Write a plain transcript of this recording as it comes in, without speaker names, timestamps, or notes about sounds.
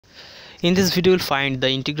In this video, we'll find the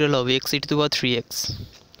integral of x e to the power 3x.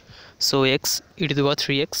 So x e to the power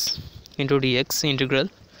 3x into dx integral.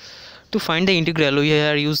 To find the integral, we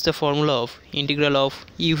have used the formula of integral of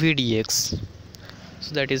uv dx.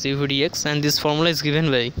 So that is uv dx, and this formula is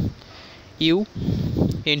given by u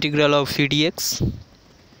integral of v dx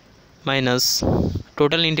minus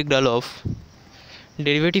total integral of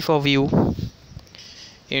derivative of u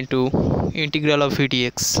into integral of v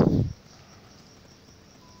dx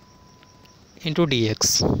into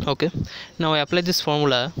dx. Okay, now I apply this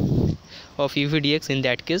formula of uv dx in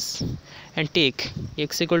that case and take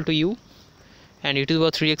x equal to u and e to the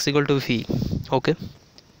power 3x equal to v. Okay,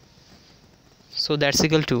 so that's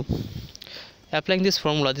equal to, applying this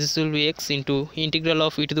formula, this will be x into integral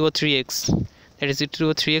of e to the power 3x, that is e to the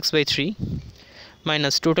power 3x by 3,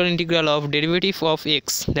 minus total integral of derivative of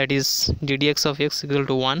x, that is ddx of x equal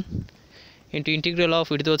to 1, into integral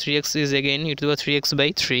of e to the power 3x is again e to the power 3x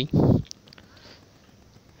by 3,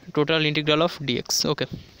 total integral of dx. Okay,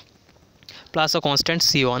 plus a constant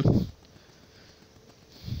c1.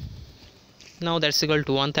 Now that's equal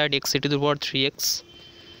to 1/3 x e to the power 3x.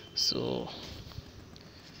 So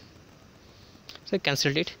I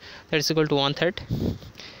cancelled it. That is equal to 1/3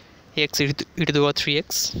 x e to the power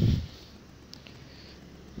 3x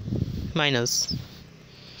minus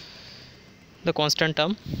the constant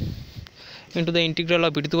term into the integral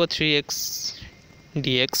of e to the power 3x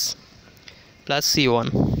dx plus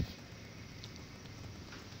c1.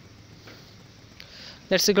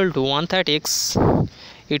 That's equal to 1/3 x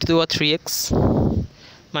e to the power 3x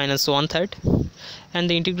minus 1/3, and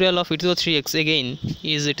the integral of e to the power 3x again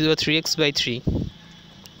is e to the power 3x by 3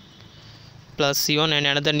 plus c1 and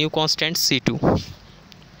another new constant c2.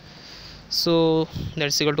 So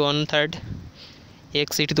that's equal to 1/3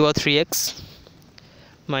 x e to the power 3x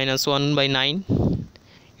minus 1 by 9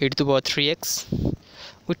 e to the power 3x.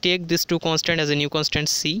 We take this two constant as a new constant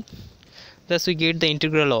c, thus we get the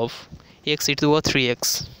integral of x e to the power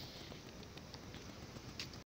 3x.